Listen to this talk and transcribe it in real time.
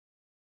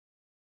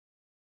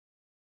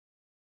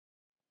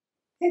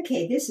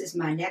Okay, this is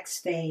my next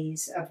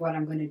phase of what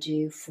I'm going to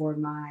do for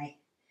my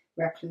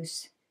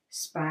Recluse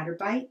spider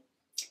bite.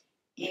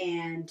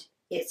 And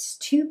it's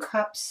 2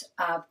 cups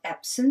of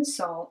Epsom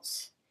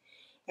salts.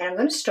 And I'm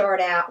going to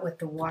start out with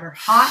the water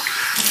hot.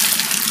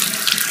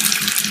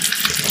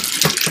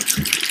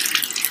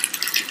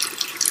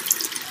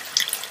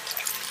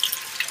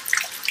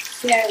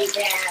 So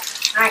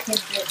that I can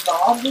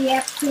dissolve the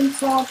Epsom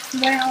salts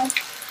well.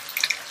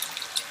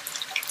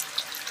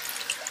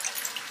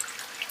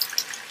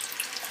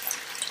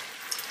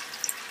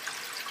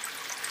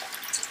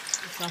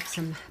 Got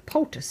some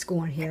poultice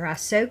going here. I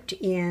soaked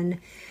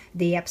in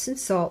the Epsom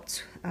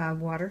salts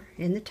water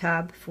in the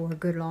tub for a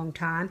good long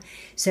time.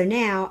 So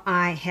now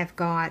I have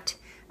got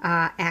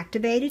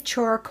activated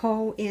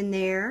charcoal in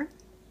there,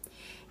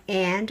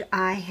 and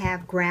I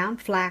have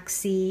ground flax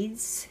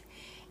seeds,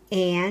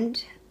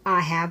 and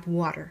I have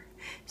water.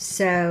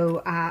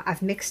 So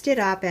I've mixed it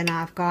up and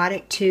I've got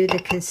it to the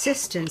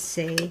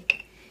consistency.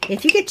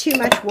 If you get too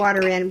much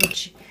water in,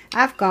 which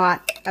I've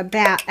got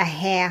about a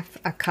half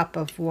a cup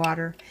of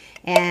water,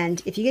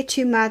 and if you get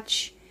too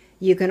much,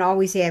 you can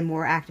always add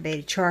more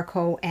activated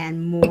charcoal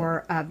and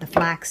more of the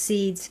flax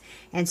seeds.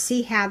 And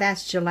see how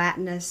that's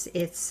gelatinous?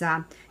 It's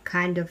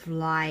kind of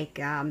like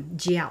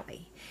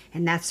jelly,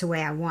 and that's the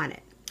way I want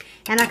it.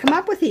 And I come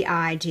up with the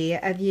idea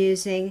of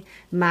using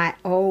my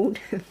old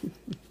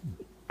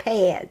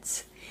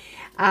pads.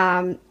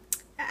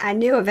 I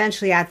knew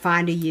eventually I'd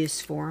find a use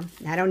for them.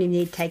 I don't even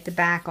need to take the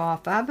back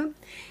off of them.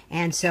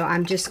 And so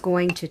I'm just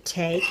going to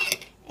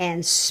take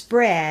and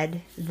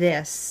spread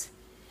this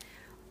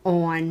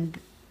on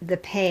the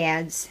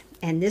pads.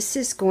 And this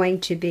is going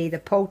to be the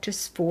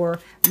poultice for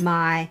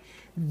my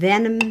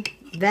venomous,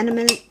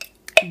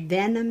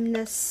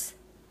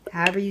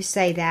 however you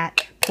say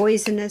that,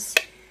 poisonous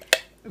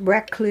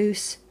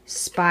Recluse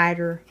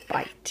spider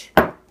bite.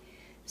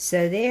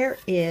 So there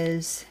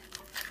is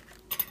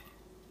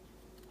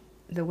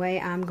the way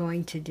I'm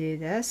going to do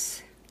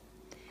this,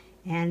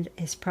 and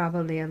it's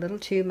probably a little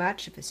too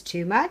much. If it's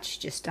too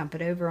much, just dump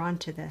it over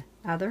onto the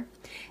other,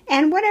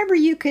 and whatever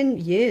you can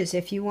use.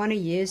 If you want to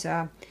use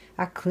a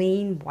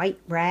clean white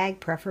rag,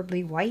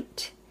 preferably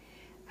white,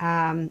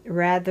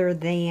 rather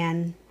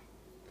than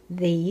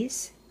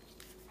these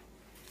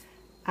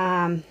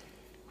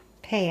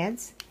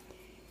pads.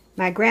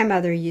 My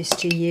grandmother used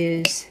to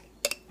use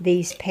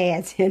these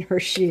pads in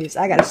her shoes.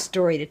 I got a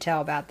story to tell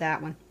about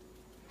that one.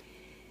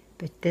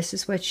 But this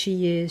is what she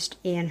used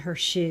in her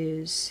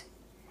shoes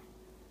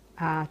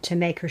to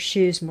make her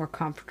shoes more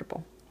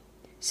comfortable.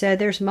 So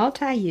there's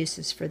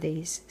multi-uses for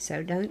these.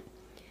 So don't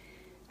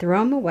throw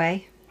them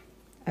away.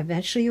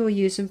 Eventually you'll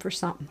use them for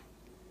something.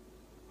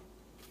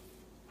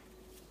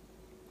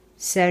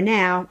 So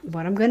now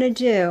what I'm going to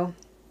do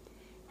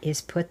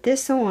is put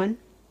this on,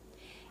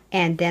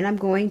 and then I'm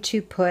going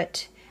to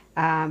put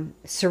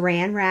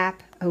saran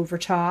wrap over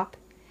top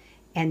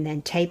and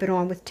then tape it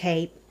on with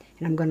tape.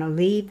 And I'm going to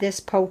leave this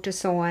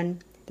poultice on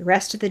the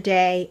rest of the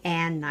day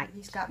and night.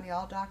 He's got me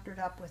all doctored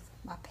up with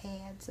my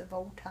pads of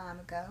old time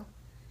ago.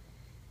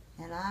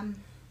 And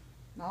I'm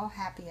all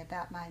happy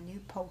about my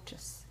new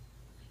poultice.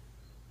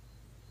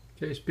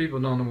 In case people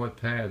don't know what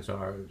pads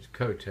are, it's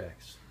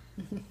Kotex.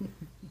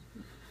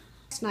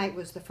 Last night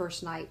was the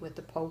first night with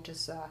the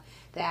poultice,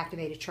 the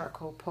activated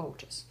charcoal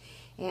poultice.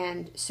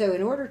 And so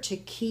in order to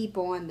keep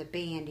on the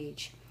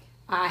bandage,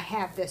 I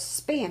have this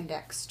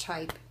spandex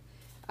type.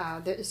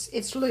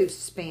 It's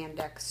loose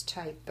spandex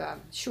type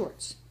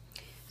shorts.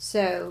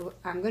 So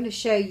I'm going to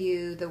show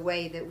you the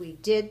way that we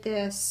did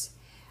this,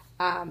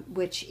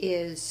 which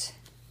is,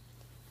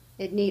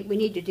 we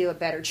need to do a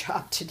better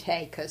job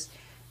today, because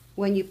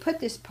when you put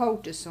this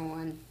poultice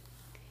on,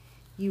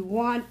 you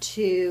want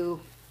to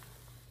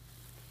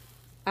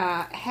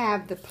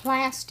have the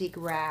plastic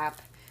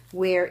wrap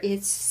where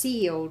it's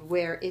sealed,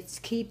 where it's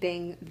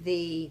keeping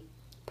the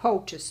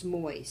poultice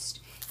moist.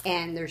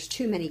 And there's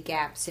too many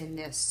gaps in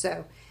this.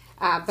 So,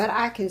 but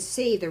I can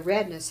see the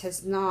redness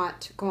has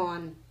not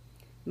gone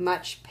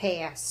much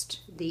past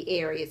the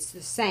area. It's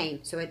the same,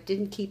 so it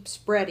didn't keep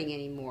spreading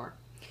anymore.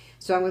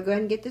 So I'm going to go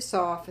ahead and get this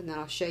off, and then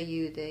I'll show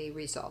you the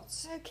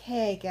results.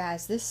 Okay,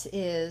 guys, this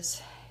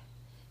is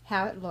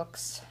how it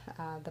looks.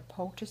 The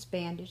poultice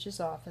bandage is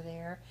off of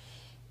there,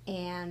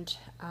 and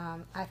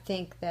I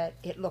think that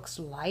it looks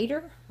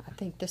lighter. I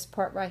think this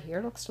part right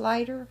here looks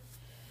lighter.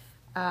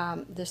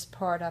 This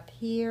part up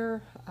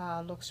here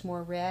looks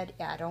more red.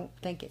 I don't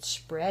think it's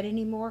spread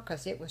anymore,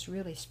 because it was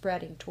really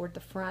spreading toward the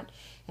front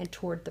and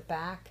toward the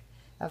back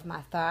of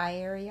my thigh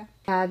area.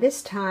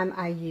 This time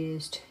I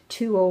used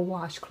 2 old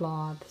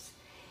washcloths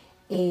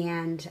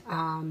and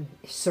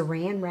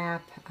saran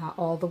wrap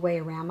all the way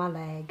around my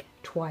leg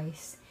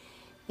twice.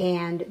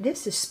 And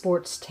this is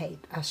sports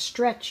tape, a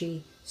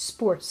stretchy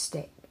sports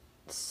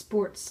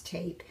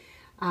tape.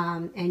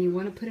 And you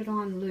want to put it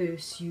on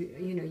loose.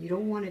 You know, you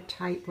don't want it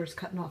tight where it's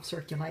cutting off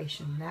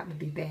circulation. That would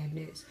be bad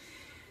news.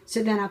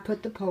 So then I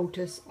put the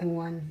poultice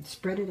on,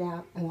 spread it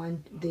out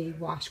on the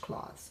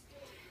washcloths.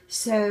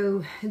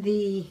 So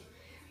the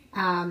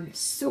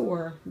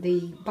sore,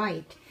 the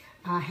bite,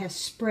 has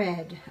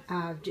spread.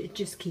 It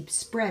just keeps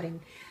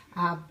spreading.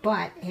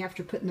 But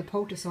after putting the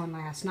poultice on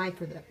last night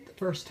for the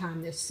first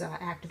time, this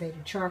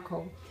activated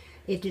charcoal,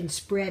 it didn't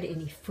spread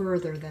any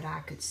further that I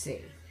could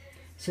see.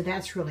 So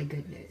that's really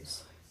good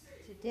news.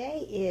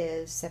 Today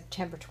is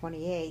September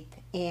 28th,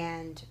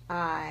 and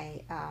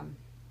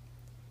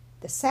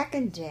the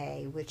second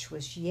day, which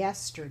was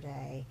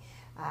yesterday,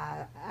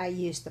 I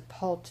used the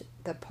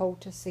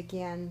poultice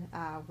again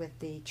with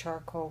the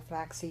charcoal,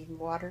 flaxseed, and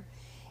water.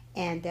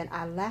 And then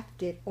I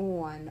left it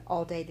on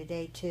all day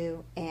today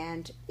too,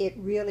 and it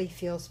really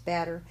feels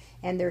better.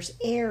 And there's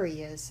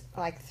areas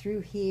like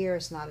through here,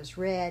 it's not as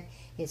red,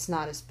 it's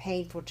not as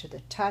painful to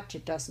the touch,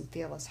 it doesn't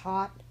feel as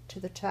hot to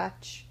the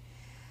touch.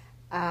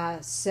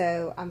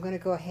 So I'm going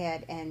to go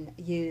ahead and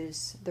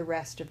use the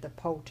rest of the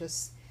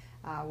poultice,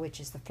 which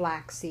is the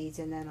flax seeds,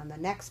 and then on the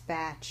next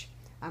batch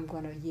I'm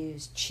going to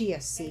use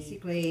chia seeds.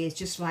 Basically, it's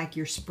just like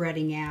you're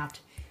spreading out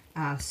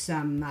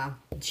some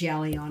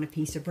jelly on a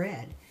piece of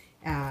bread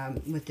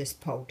with this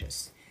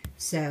poultice.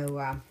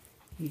 So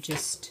you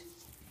just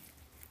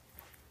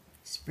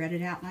spread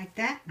it out like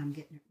that. I'm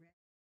getting it ready.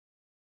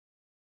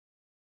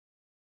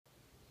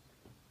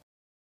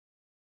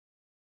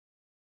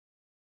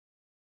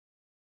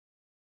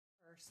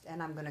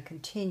 And I'm going to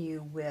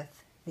continue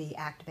with the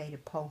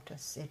activated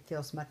poultice. It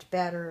feels much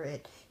better.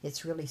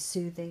 It's really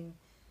soothing.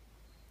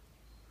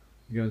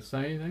 You gonna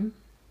say anything?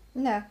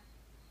 No,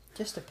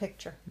 just a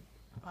picture.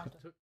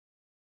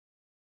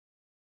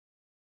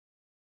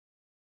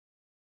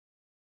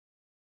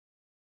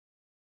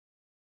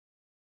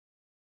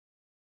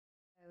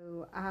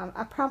 So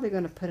I'm probably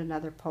going to put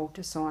another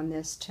poultice on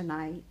this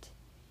tonight,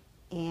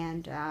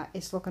 and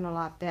it's looking a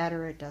lot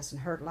better. It doesn't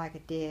hurt like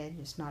it did.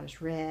 It's not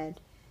as red.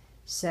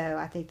 So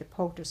I think the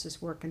poultice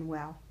is working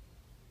well.